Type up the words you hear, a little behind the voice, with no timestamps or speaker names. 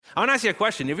I want to ask you a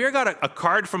question. Have you ever got a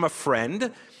card from a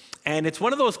friend, and it's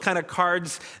one of those kind of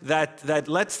cards that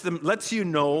lets you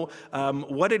know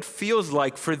what it feels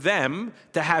like for them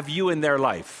to have you in their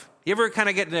life? You ever kind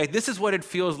of get like, this is what it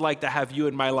feels like to have you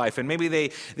in my life? And maybe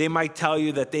they might tell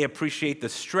you that they appreciate the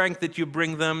strength that you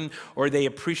bring them, or they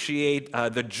appreciate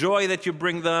the joy that you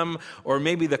bring them, or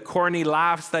maybe the corny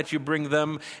laughs that you bring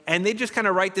them. And they just kind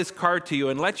of write this card to you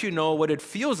and let you know what it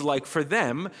feels like for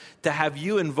them to have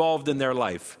you involved in their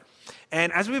life.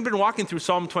 And as we've been walking through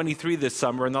Psalm 23 this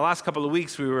summer, in the last couple of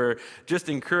weeks, we were just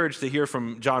encouraged to hear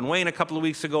from John Wayne a couple of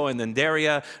weeks ago, and then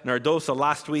Daria Nardosa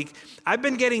last week. I've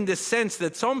been getting this sense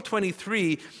that Psalm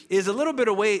 23 is a little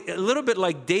bit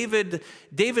like David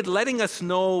letting us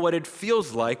know what it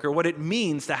feels like or what it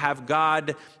means to have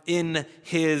God in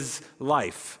his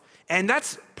life. And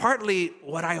that's partly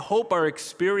what I hope our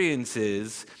experience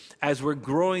is as we're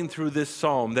growing through this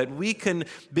psalm, that we can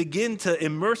begin to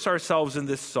immerse ourselves in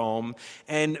this psalm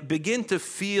and begin to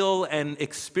feel and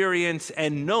experience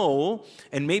and know,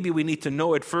 and maybe we need to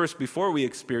know it first before we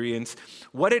experience,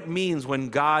 what it means when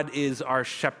God is our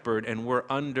shepherd and we're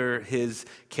under his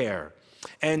care.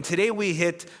 And today we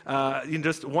hit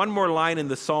just one more line in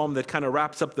the psalm that kind of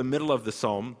wraps up the middle of the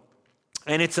psalm.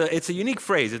 And it's a unique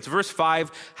phrase. It's verse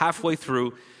 5, halfway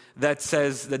through,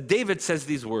 that David says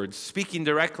these words, speaking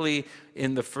directly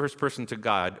in the first person to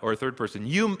God, or third person.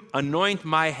 You anoint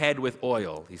my head with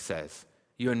oil, he says.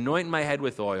 You anoint my head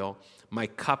with oil, my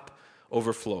cup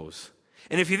overflows.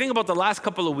 And if you think about the last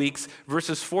couple of weeks,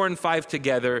 verses 4 and 5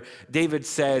 together, David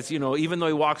says, even though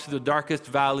he walks through the darkest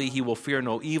valley, he will fear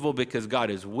no evil because God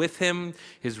is with him.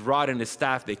 His rod and his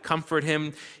staff, they comfort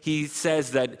him. He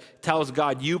tells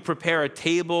God, you prepare a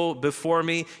table before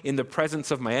me in the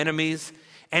presence of my enemies.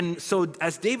 And so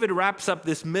as David wraps up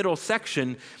this middle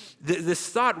section, this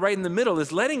thought right in the middle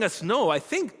is letting us know, I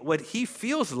think, what he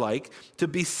feels like to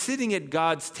be sitting at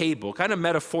God's table, kind of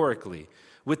metaphorically,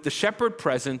 with the shepherd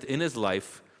present in his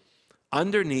life,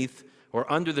 underneath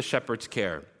or under the shepherd's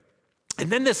care.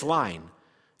 And then this line,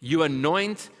 you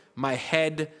anoint my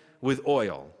head with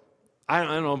oil. I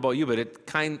don't know about you, but it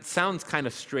sounds kind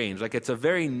of strange. Like it's a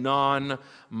very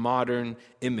non-modern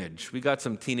image. We got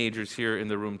some teenagers here in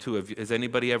the room too. Has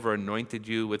anybody ever anointed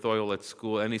you with oil at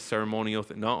school? Any ceremonial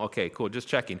thing? No? Okay, cool. Just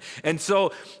checking. And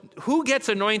so who gets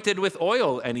anointed with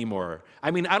oil anymore?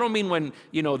 I mean, I don't mean when,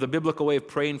 the biblical way of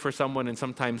praying for someone and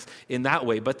sometimes in that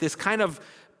way, but this kind of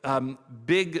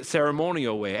big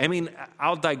ceremonial way. I mean,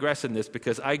 I'll digress in this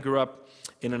because I grew up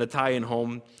in an Italian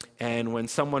home, and when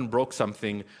someone broke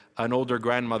something, an older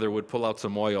grandmother would pull out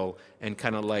some oil and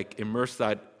kind of like immerse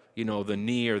that, the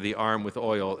knee or the arm with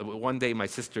oil. One day my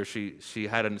sister, she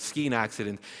had a skiing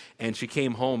accident, and she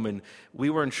came home, and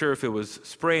we weren't sure if it was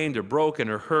sprained or broken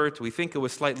or hurt. We think it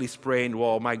was slightly sprained.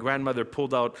 Well, my grandmother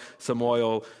pulled out some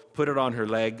oil, put it on her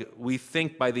leg. We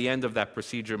think by the end of that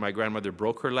procedure, my grandmother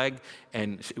broke her leg,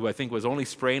 and I think it was only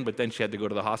sprained, but then she had to go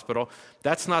to the hospital.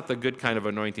 That's not the good kind of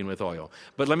anointing with oil.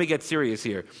 But let me get serious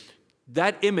here.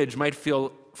 That image might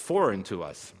feel foreign to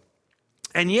us.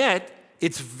 And yet,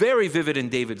 it's very vivid in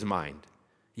David's mind.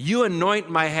 You anoint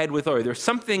my head with oil. There's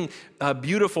something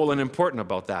beautiful and important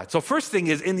about that. So first thing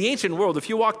is, in the ancient world, if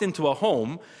you walked into a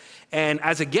home and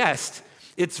as a guest,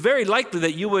 it's very likely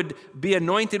that you would be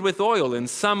anointed with oil in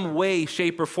some way,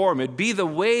 shape, or form. It'd be the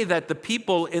way that the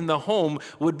people in the home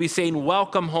would be saying,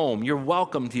 welcome home. You're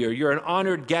welcomed here. You're an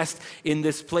honored guest in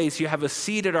this place. You have a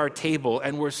seat at our table,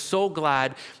 and we're so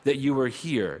glad that you are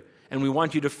here. And we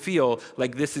want you to feel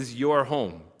like this is your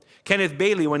home. Kenneth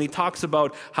Bailey, when he talks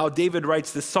about how David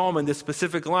writes this psalm in this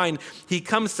specific line, he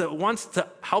wants to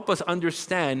help us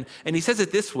understand, and he says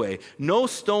it this way: no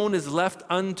stone is left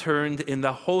unturned in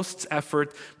the host's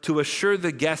effort to assure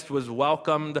the guest was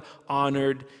welcomed,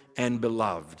 honored, and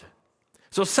beloved.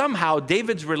 So somehow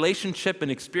David's relationship and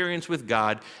experience with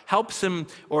God helps him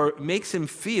or makes him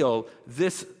feel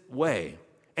this way.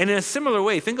 And in a similar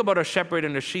way, think about a shepherd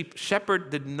and a sheep. Shepherd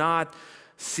did not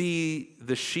see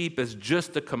the sheep as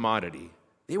just a commodity.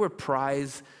 They were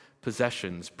prized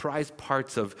possessions, prized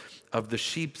parts of the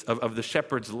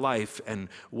shepherd's life and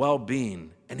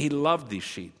well-being. And he loved these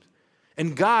sheep.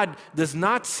 And God does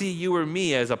not see you or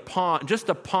me as just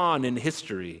a pawn in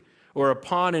history or a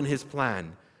pawn in his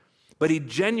plan, but he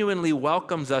genuinely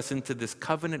welcomes us into this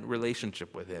covenant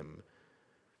relationship with him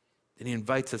that he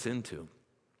invites us into.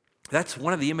 That's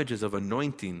one of the images of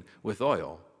anointing with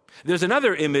oil. There's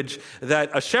another image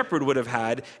that a shepherd would have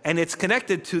had, and it's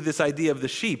connected to this idea of the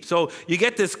sheep. So you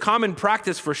get this common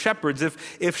practice for shepherds.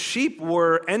 If sheep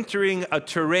were entering a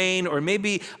terrain or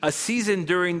maybe a season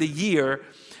during the year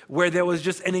where there was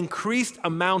just an increased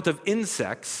amount of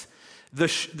insects, The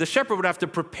shepherd would have to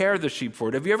prepare the sheep for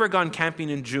it. Have you ever gone camping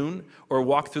in June or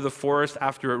walked through the forest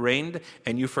after it rained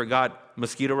and you forgot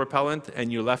mosquito repellent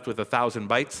and you left with 1,000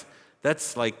 bites?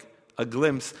 That's like a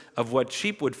glimpse of what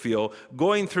sheep would feel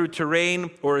going through terrain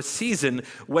or a season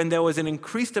when there was an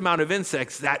increased amount of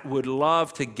insects that would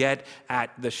love to get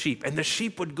at the sheep. And the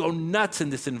sheep would go nuts in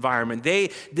this environment. They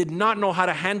did not know how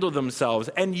to handle themselves.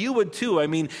 And you would too. I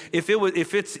mean, if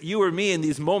it's you or me in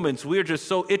these moments, we're just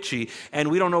so itchy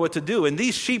and we don't know what to do. And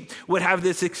these sheep would have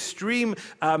this extreme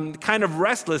kind of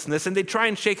restlessness and they try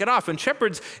and shake it off. And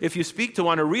shepherds, if you speak to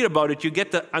one or read about it, you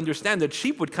get to understand that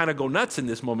sheep would kind of go nuts in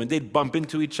this moment. They'd bump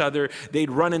into each other.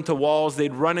 They'd run into walls,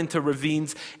 they'd run into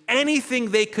ravines,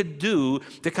 anything they could do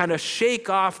to kind of shake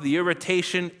off the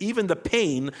irritation, even the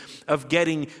pain of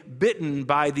getting bitten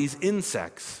by these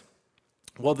insects.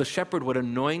 Well, the shepherd would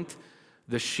anoint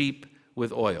the sheep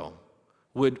with oil,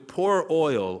 would pour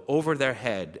oil over their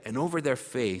head and over their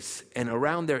face and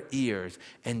around their ears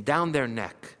and down their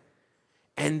neck.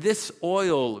 And this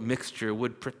oil mixture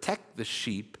would protect the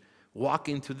sheep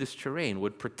walking through this terrain,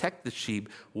 would protect the sheep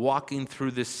walking through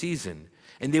this season.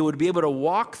 And they would be able to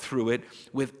walk through it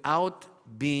without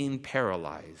being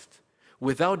paralyzed,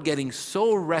 without getting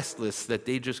so restless that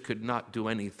they just could not do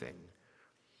anything.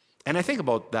 And I think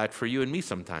about that for you and me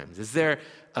sometimes. Is there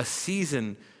a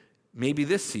season, maybe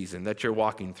this season, that you're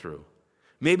walking through?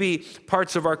 Maybe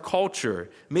parts of our culture,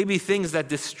 maybe things that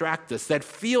distract us, that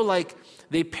feel like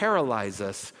they paralyze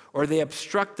us, or they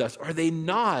obstruct us, or they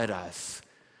gnaw at us,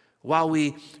 while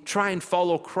we try and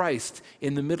follow Christ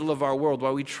in the middle of our world,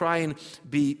 while we try and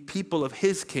be people of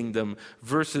His kingdom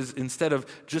versus instead of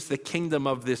just the kingdom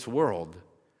of this world.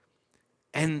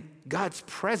 And God's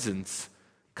presence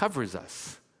covers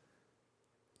us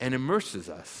and immerses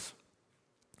us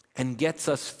and gets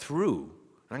us through.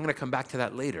 And I'm going to come back to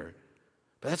that later.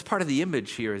 But that's part of the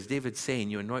image here, as David's saying,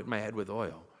 you anoint my head with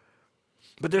oil.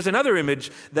 But there's another image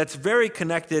that's very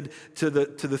connected to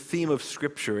the theme of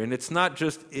Scripture, and it's not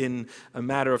just in a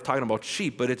matter of talking about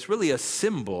sheep, but it's really a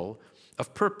symbol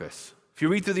of purpose. If you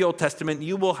read through the Old Testament,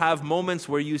 you will have moments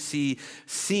where you see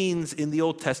scenes in the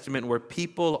Old Testament where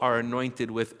people are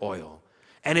anointed with oil.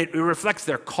 And it reflects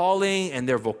their calling and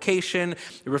their vocation.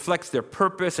 It reflects their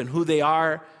purpose and who they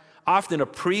are. Often a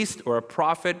priest or a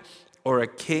prophet or a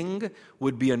king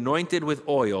would be anointed with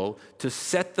oil to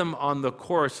set them on the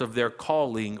course of their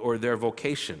calling or their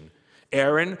vocation.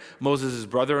 Aaron, Moses'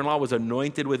 brother-in-law, was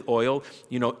anointed with oil,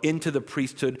 into the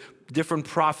priesthood. Different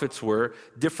prophets were,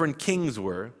 different kings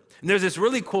were. And there's this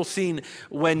really cool scene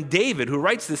when David, who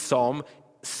writes this psalm,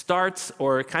 starts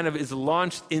or kind of is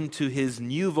launched into his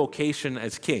new vocation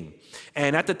as king.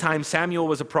 And at the time, Samuel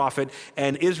was a prophet,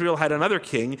 and Israel had another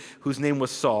king whose name was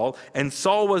Saul, and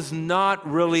Saul was not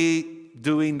really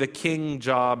doing the king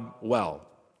job well.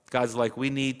 God's like, we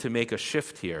need to make a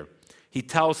shift here. He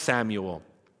tells Samuel,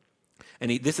 and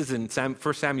this is in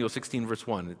 1 Samuel 16, verse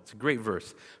 1. It's a great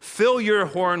verse. Fill your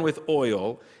horn with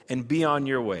oil and be on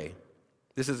your way.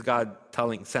 This is God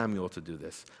telling Samuel to do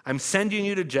this. I'm sending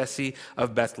you to Jesse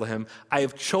of Bethlehem. I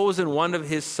have chosen one of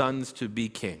his sons to be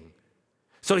king.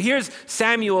 So here's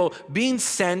Samuel being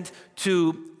sent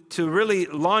to really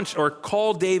launch or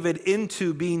call David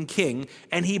into being king,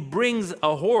 and he brings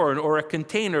a horn or a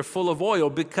container full of oil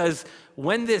because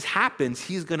when this happens,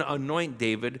 he's going to anoint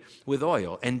David with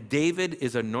oil, and David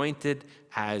is anointed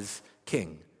as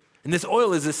king. And this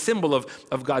oil is a symbol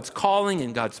of God's calling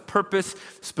and God's purpose,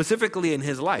 specifically in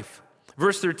his life.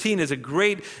 Verse 13 is a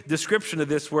great description of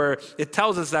this, where it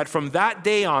tells us that from that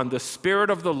day on, the Spirit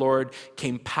of the Lord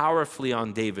came powerfully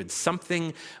on David.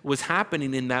 Something was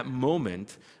happening in that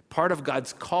moment, part of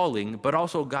God's calling, but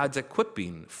also God's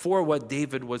equipping for what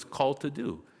David was called to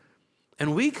do.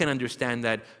 And we can understand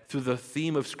that through the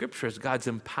theme of Scripture as God's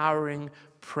empowering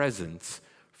presence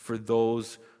for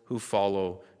those who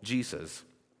follow Jesus.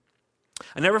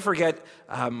 I never forget,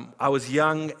 I was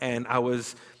young and I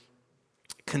was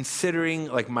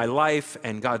considering my life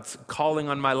and God's calling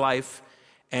on my life,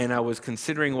 and I was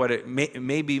considering what it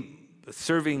may be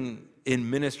serving in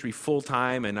ministry full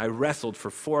time, and I wrestled for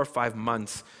 4 or 5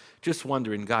 months just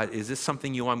wondering, God, is this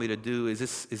something you want me to do? Is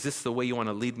this the way you want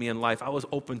to lead me in life? I was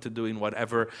open to doing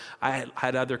whatever. I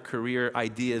had other career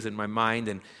ideas in my mind,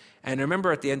 and I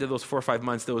remember at the end of those 4 or 5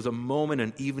 months, there was a moment,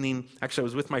 an evening, actually I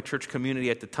was with my church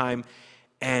community at the time,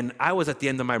 and I was at the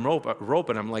end of my rope,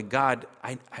 and I'm like, God,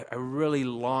 I really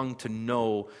long to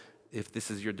know if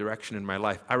this is your direction in my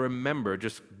life. I remember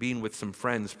just being with some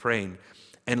friends praying,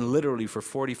 and literally for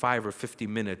 45 or 50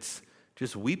 minutes,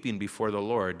 just weeping before the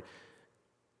Lord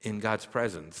in God's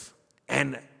presence.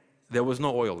 And there was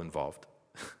no oil involved.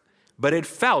 But it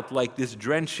felt like this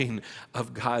drenching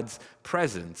of God's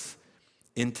presence.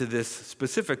 into this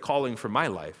specific calling for my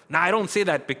life. Now, I don't say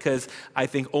that because I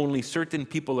think only certain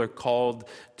people are called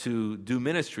to do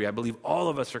ministry. I believe all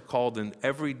of us are called in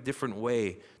every different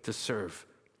way to serve.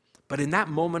 But in that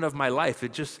moment of my life,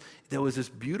 there was this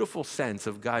beautiful sense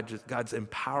of God's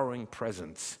empowering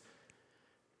presence.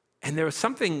 And there was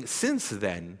something since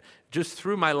then, just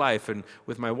through my life and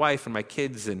with my wife and my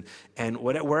kids and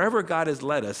wherever God has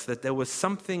led us, that there was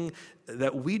something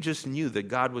that we just knew that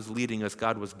God was leading us,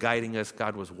 God was guiding us,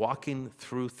 God was walking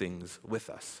through things with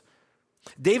us.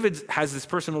 David has this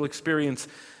personal experience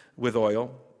with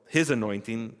oil, his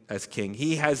anointing as king.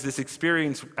 He has this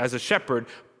experience as a shepherd,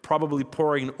 probably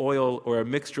pouring oil or a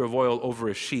mixture of oil over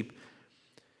a sheep.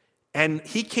 And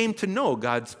he came to know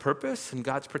God's purpose and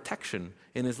God's protection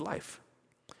in his life.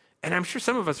 And I'm sure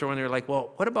some of us are wondering, like,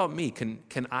 well, what about me?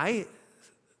 Can I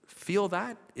feel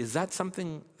that? Is that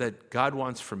something that God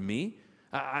wants from me?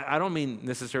 I don't mean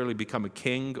necessarily become a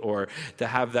king or to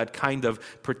have that kind of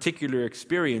particular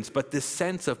experience, but this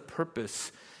sense of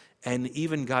purpose and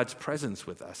even God's presence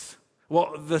with us.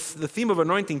 Well, the theme of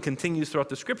anointing continues throughout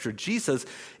the scripture. Jesus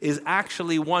is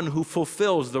actually one who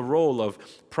fulfills the role of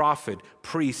prophet,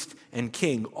 priest, and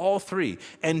king, all three.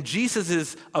 And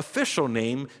Jesus' official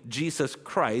name, Jesus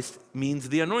Christ, means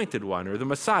the anointed one or the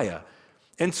Messiah.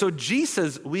 And so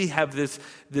Jesus, we have this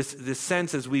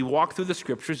sense as we walk through the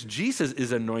scriptures, Jesus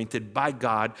is anointed by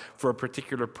God for a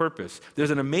particular purpose.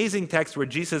 There's an amazing text where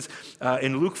Jesus,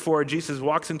 in Luke 4, Jesus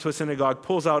walks into a synagogue,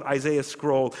 pulls out Isaiah's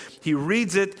scroll, he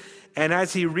reads it, and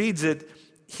as he reads it,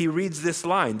 he reads this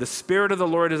line, "The Spirit of the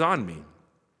Lord is on me,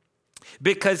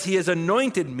 because he has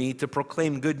anointed me to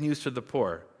proclaim good news to the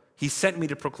poor. He sent me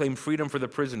to proclaim freedom for the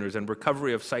prisoners and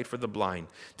recovery of sight for the blind,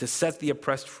 to set the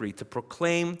oppressed free, to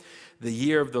proclaim the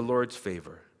year of the Lord's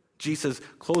favor." Jesus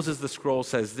closes the scroll,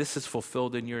 says, "This is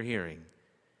fulfilled in your hearing."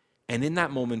 And in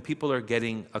that moment, people are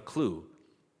getting a clue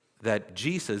that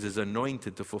Jesus is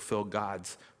anointed to fulfill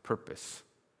God's purpose.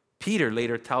 Peter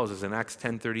later tells us in Acts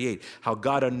 10:38 how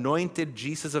God anointed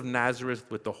Jesus of Nazareth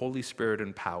with the Holy Spirit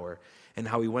and power, and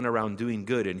how he went around doing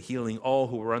good and healing all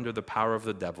who were under the power of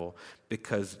the devil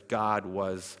because God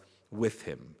was with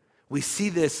him. We see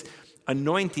this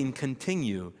anointing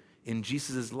continue in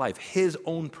Jesus' life, his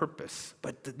own purpose.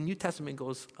 But the New Testament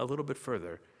goes a little bit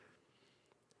further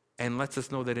and lets us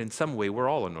know that in some way we're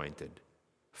all anointed.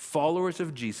 Followers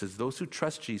of Jesus, those who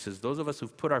trust Jesus, those of us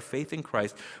who've put our faith in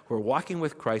Christ, who are walking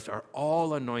with Christ, are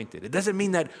all anointed. It doesn't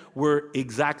mean that we're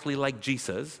exactly like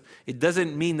Jesus. It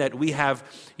doesn't mean that we have,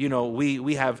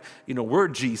 we're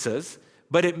Jesus.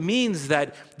 But it means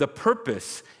that the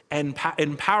purpose and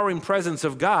empowering presence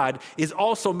of God is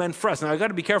also meant for us. Now, I've got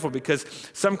to be careful because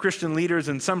some Christian leaders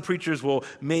and some preachers will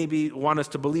maybe want us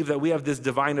to believe that we have this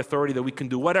divine authority, that we can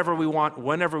do whatever we want,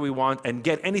 whenever we want, and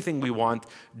get anything we want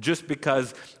just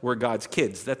because we're God's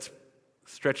kids. That's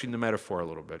stretching the metaphor a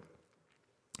little bit.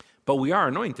 But we are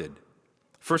anointed.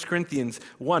 1 Corinthians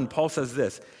 1, Paul says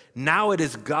this, "Now it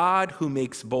is God who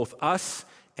makes both us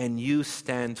and you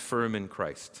stand firm in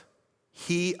Christ.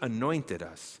 He anointed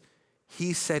us.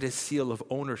 He set his seal of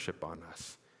ownership on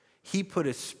us. He put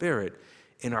his Spirit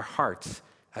in our hearts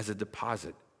as a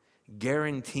deposit,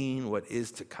 guaranteeing what is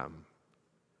to come."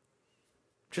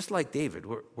 Just like David,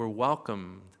 we're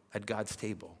welcomed at God's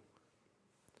table.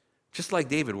 Just like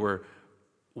David, we're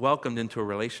welcomed into a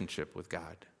relationship with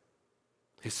God.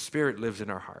 His Spirit lives in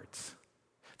our hearts.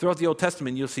 Throughout the Old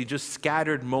Testament, you'll see just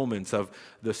scattered moments of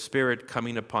the Spirit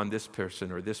coming upon this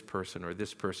person or this person or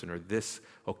this person or this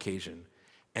occasion.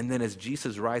 And then as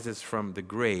Jesus rises from the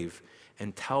grave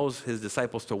and tells his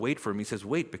disciples to wait for him, he says,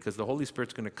 wait, because the Holy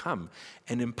Spirit's going to come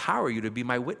and empower you to be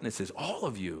my witnesses, all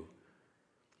of you.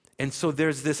 And so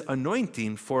there's this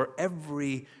anointing for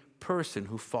every person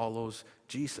who follows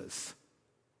Jesus.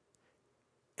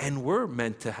 And we're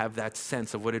meant to have that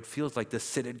sense of what it feels like to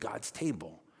sit at God's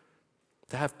table,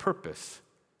 to have purpose,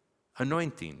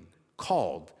 anointing,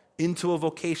 called into a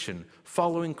vocation,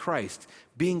 following Christ,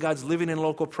 being God's living and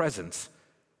local presence.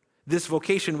 This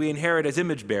vocation we inherit as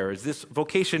image bearers. This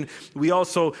vocation we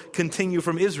also continue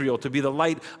from Israel to be the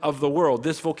light of the world.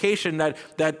 This vocation that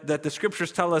the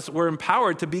scriptures tell us we're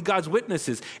empowered to be God's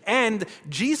witnesses. And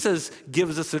Jesus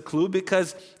gives us a clue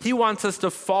because he wants us to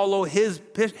follow his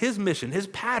mission, his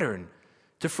pattern,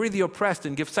 to free the oppressed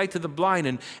and give sight to the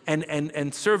blind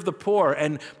and serve the poor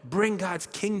and bring God's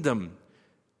kingdom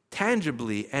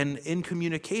tangibly and in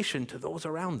communication to those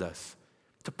around us,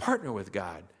 to partner with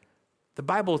God. The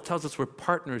Bible tells us we're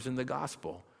partners in the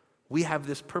gospel. We have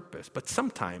this purpose. But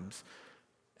sometimes,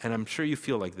 and I'm sure you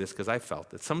feel like this because I felt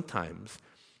that sometimes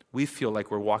we feel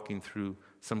like we're walking through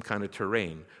some kind of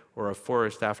terrain or a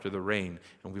forest after the rain,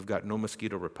 and we've got no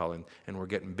mosquito repellent, and we're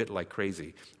getting bit like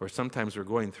crazy. Or sometimes we're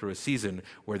going through a season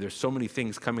where there's so many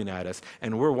things coming at us,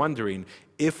 and we're wondering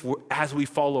if, as we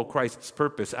follow Christ's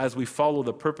purpose, as we follow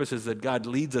the purposes that God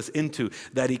leads us into,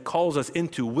 that He calls us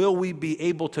into, will we be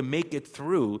able to make it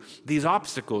through these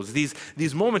obstacles, these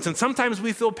moments? And sometimes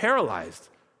we feel paralyzed.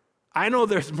 I know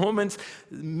there's moments,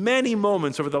 many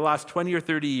moments over the last 20 or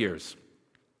 30 years,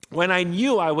 when I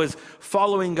knew I was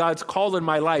following God's call in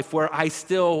my life, where I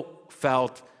still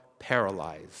felt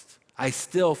paralyzed. I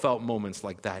still felt moments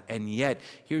like that. And yet,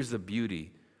 here's the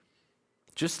beauty.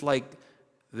 Just like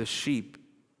the sheep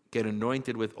get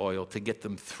anointed with oil to get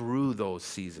them through those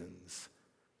seasons,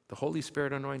 the Holy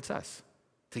Spirit anoints us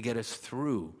to get us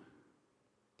through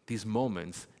these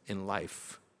moments in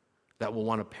life that will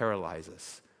want to paralyze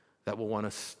us, that will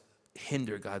want to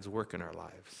hinder God's work in our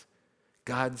lives.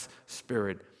 God's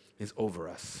Spirit is over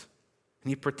us,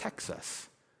 and He protects us.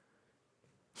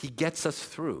 He gets us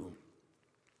through.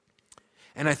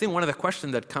 And I think one of the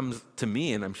questions that comes to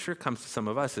me, and I'm sure comes to some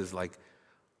of us, is like,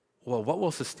 well, what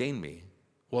will sustain me?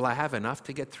 Will I have enough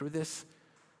to get through this?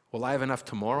 Will I have enough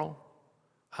tomorrow?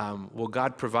 Will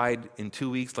God provide in 2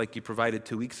 weeks like He provided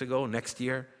 2 weeks ago, next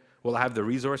year? Will I have the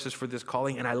resources for this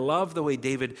calling? And I love the way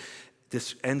David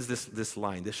ends this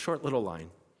line, this short little line.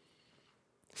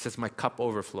 He says, my cup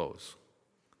overflows.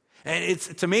 And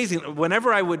it's amazing.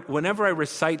 Whenever I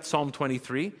recite Psalm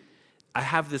 23, I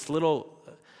have this little,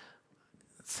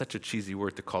 it's such a cheesy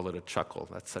word to call it a chuckle.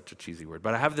 That's such a cheesy word.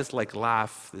 But I have this like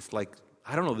laugh, this like,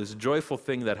 I don't know, this joyful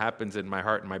thing that happens in my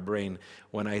heart and my brain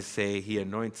when I say, you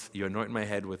anoint my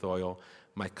head with oil,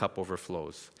 my cup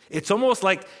overflows. It's almost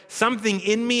like something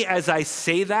in me as I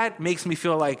say that makes me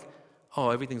feel like,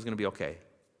 oh, everything's going to be okay.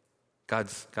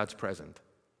 God's present.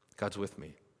 God's with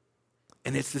me.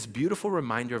 And it's this beautiful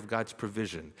reminder of God's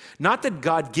provision. Not that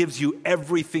God gives you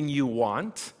everything you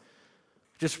want.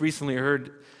 Just recently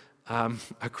heard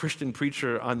a Christian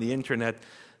preacher on the internet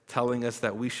telling us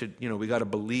that we should, we got to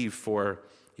believe for,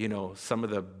 some of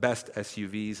the best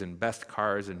SUVs and best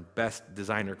cars and best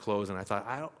designer clothes. And I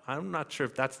thought, I'm not sure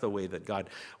if that's the way that God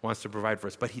wants to provide for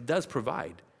us. But He does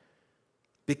provide.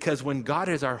 Because when God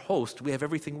is our host, we have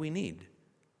everything we need.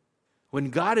 When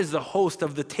God is the host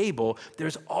of the table,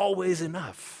 there's always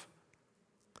enough.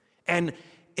 And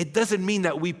it doesn't mean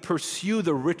that we pursue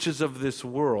the riches of this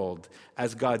world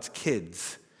as God's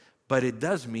kids, but it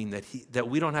does mean that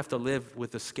we don't have to live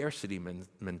with a scarcity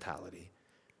mentality.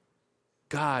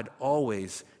 God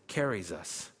always carries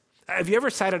us. Have you ever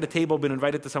sat at a table, been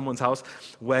invited to someone's house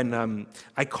when,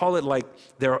 I call it like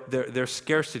they're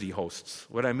scarcity hosts.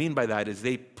 What I mean by that is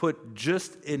they put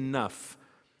just enough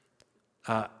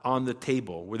on the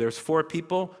table. Where there's 4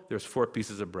 people, there's 4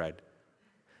 pieces of bread.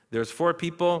 There's 4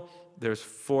 people, there's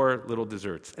 4 little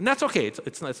desserts. And that's okay,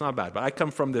 it's not bad. But I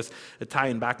come from this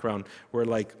Italian background where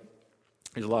like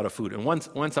there's a lot of food. And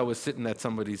once I was sitting at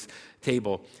somebody's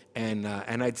table, and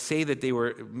I'd say that they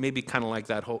were maybe kind of like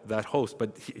that host,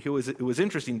 but it was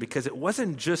interesting because it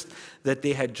wasn't just that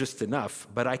they had just enough,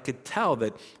 but I could tell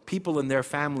that people in their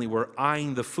family were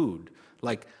eyeing the food,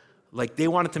 like they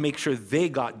wanted to make sure they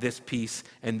got this piece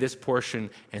and this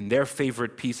portion and their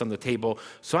favorite piece on the table.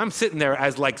 So I'm sitting there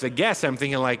as like the guest, I'm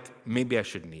thinking like, maybe I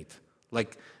shouldn't eat.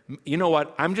 Like, you know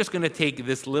what? I'm just going to take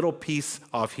this little piece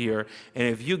off here, and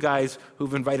if you guys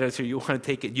who've invited us here, you want to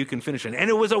take it, you can finish it. And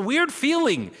it was a weird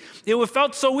feeling. It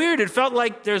felt so weird. It felt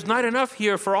like there's not enough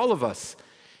here for all of us.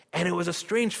 And it was a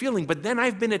strange feeling. But then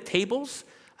I've been at tables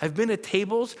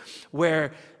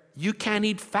where you can't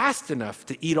eat fast enough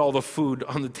to eat all the food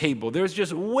on the table. There's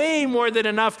just way more than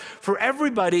enough for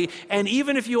everybody, and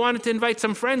even if you wanted to invite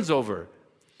some friends over.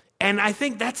 And I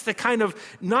think that's the kind of,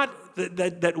 not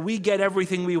that we get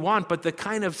everything we want, but the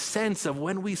kind of sense of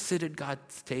when we sit at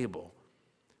God's table,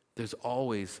 there's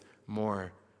always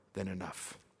more than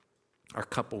enough. Our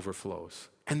cup overflows.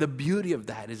 And the beauty of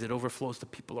that is it overflows to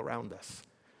people around us,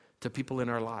 to people in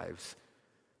our lives,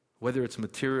 whether it's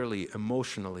materially,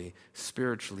 emotionally,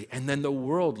 spiritually. And then the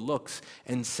world looks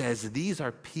and says, these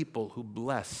are people who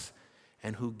bless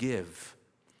and who give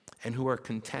and who are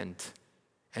content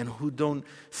and who don't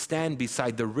stand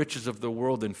beside the riches of the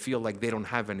world and feel like they don't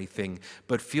have anything,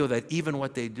 but feel that even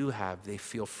what they do have, they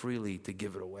feel freely to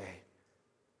give it away.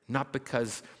 Not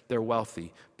because they're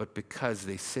wealthy, but because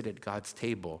they sit at God's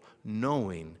table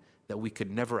knowing that we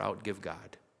could never outgive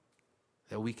God,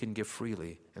 that we can give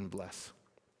freely and bless.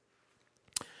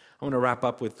 I want to wrap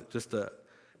up with just a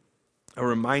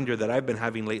reminder that I've been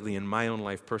having lately in my own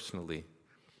life personally,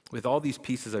 with all these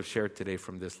pieces I've shared today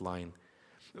from this line.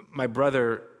 My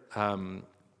brother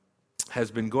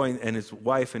has been going, and his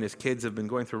wife and his kids have been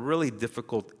going through a really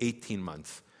difficult 18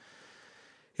 months.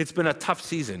 It's been a tough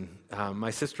season.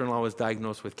 My sister-in-law was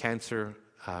diagnosed with cancer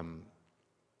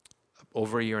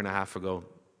over a year and a half ago,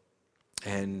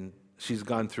 and she's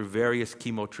gone through various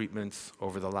chemo treatments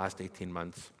over the last 18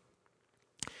 months.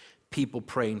 People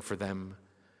praying for them.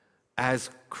 As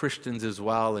Christians as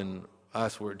well, and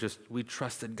us, we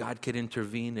trust that God could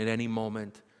intervene at any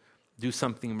moment, do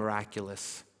something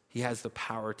miraculous. He has the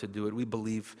power to do it. We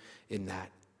believe in that.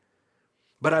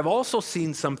 But I've also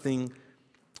seen something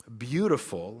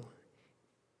beautiful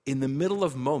in the middle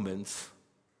of moments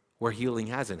where healing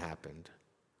hasn't happened,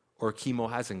 or chemo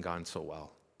hasn't gone so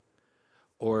well,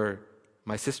 or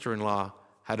my sister-in-law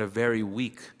had a very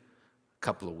weak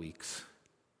couple of weeks,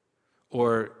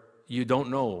 or you don't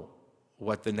know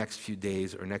what the next few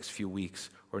days or next few weeks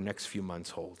or next few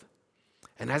months hold.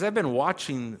 And as I've been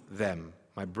watching them,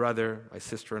 my brother, my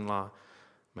sister-in-law,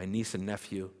 my niece and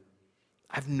nephew,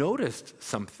 I've noticed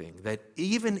something, that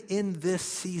even in this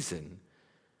season,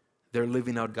 they're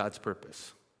living out God's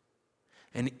purpose.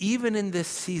 And even in this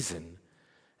season,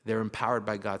 they're empowered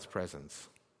by God's presence.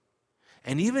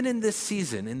 And even in this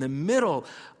season, in the middle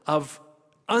of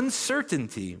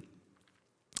uncertainty,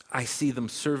 I see them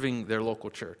serving their local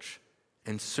church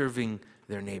and serving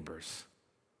their neighbors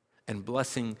and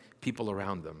blessing people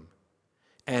around them.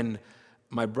 And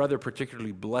my brother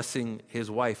particularly blessing his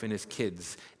wife and his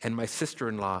kids, and my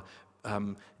sister-in-law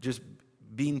just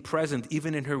being present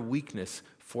even in her weakness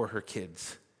for her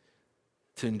kids,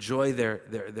 to enjoy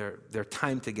their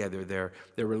time together, their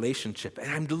relationship.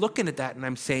 And I'm looking at that and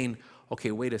I'm saying,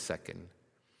 okay, wait a second.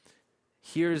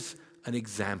 Here's an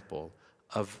example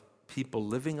of people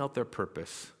living out their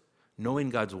purpose, knowing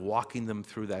God's walking them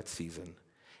through that season,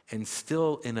 and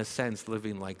still, in a sense,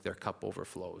 living like their cup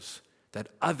overflows, that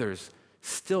others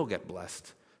still get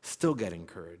blessed, still get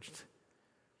encouraged.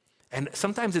 And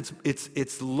sometimes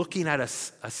it's looking at a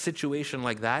situation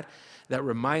like that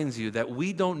reminds you that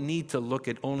we don't need to look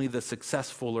at only the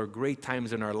successful or great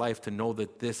times in our life to know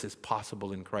that this is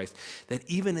possible in Christ. That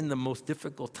even in the most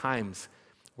difficult times,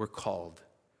 we're called.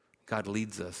 God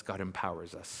leads us, God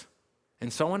empowers us.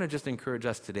 And so I want to just encourage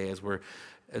us today as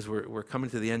we're coming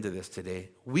to the end of this today.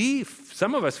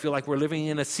 Some of us feel like we're living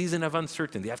in a season of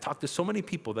uncertainty. I've talked to so many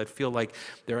people that feel like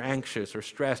they're anxious or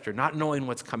stressed or not knowing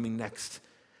what's coming next.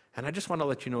 And I just want to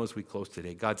let you know as we close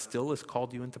today, God still has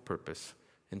called you into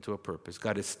a purpose.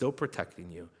 God is still protecting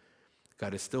you.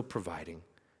 God is still providing.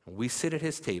 And we sit at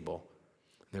his table.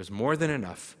 There's more than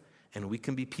enough. And we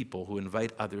can be people who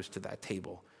invite others to that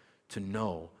table to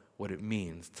know what it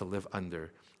means to live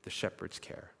under the shepherd's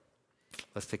care.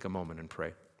 Let's take a moment and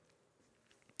pray.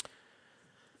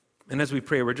 And as we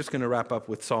pray, we're just going to wrap up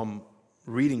with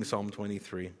reading Psalm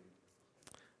 23,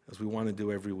 as we want to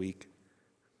do every week.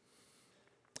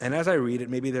 And as I read it,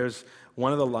 maybe there's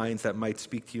one of the lines that might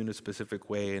speak to you in a specific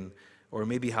way, or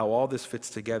maybe how all this fits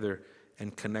together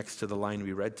and connects to the line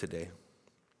we read today.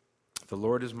 The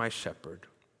Lord is my shepherd.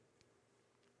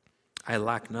 I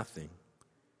lack nothing.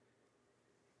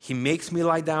 He makes me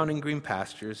lie down in green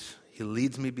pastures. He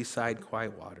leads me beside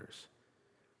quiet waters.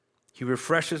 He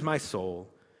refreshes my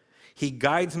soul. He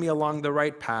guides me along the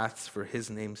right paths for his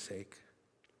name's sake.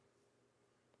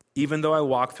 Even though I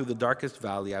walk through the darkest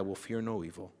valley, I will fear no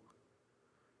evil,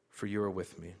 for you are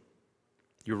with me.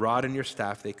 Your rod and your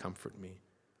staff, they comfort me.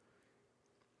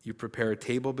 You prepare a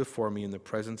table before me in the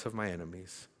presence of my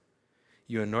enemies.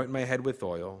 You anoint my head with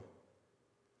oil.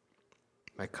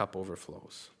 My cup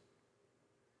overflows.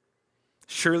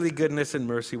 Surely goodness and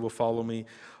mercy will follow me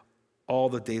all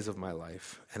the days of my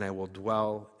life, and I will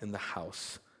dwell in the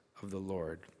house of the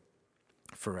Lord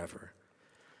forever.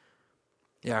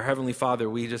 Yeah, our Heavenly Father,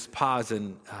 we just pause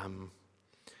and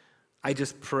I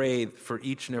just pray for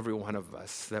each and every one of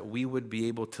us that we would be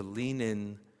able to lean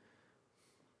in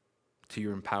to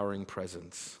your empowering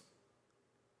presence.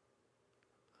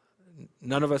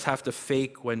 None of us have to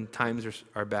fake when times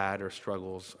are bad or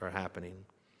struggles are happening.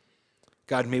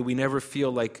 God, may we never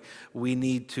feel like we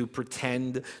need to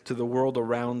pretend to the world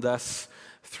around us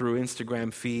through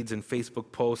Instagram feeds and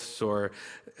Facebook posts or,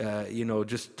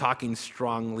 just talking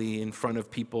strongly in front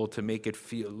of people to make it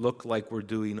look like we're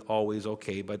doing always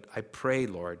okay. But I pray,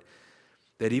 Lord,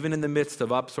 that even in the midst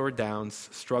of ups or downs,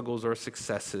 struggles or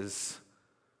successes,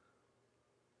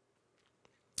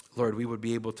 Lord, we would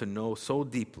be able to know so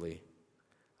deeply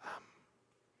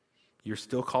you're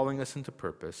still calling us into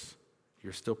purpose.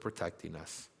 You're still protecting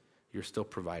us. You're still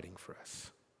providing for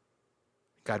us.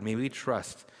 God, may we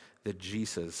trust that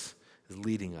Jesus is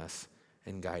leading us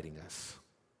and guiding us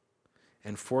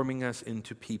and forming us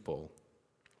into people,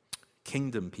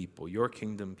 kingdom people, your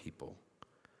kingdom people,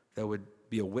 that would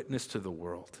be a witness to the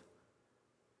world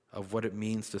of what it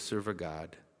means to serve a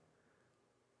God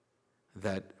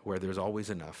that where there's always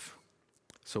enough,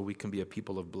 so we can be a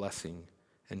people of blessing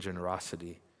and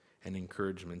generosity and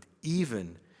encouragement,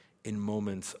 even in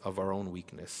moments of our own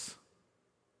weakness,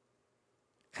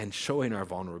 and showing our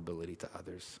vulnerability to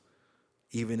others,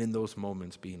 even in those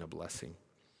moments being a blessing.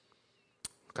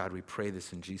 God, we pray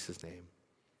this in Jesus' name.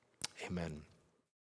 Amen.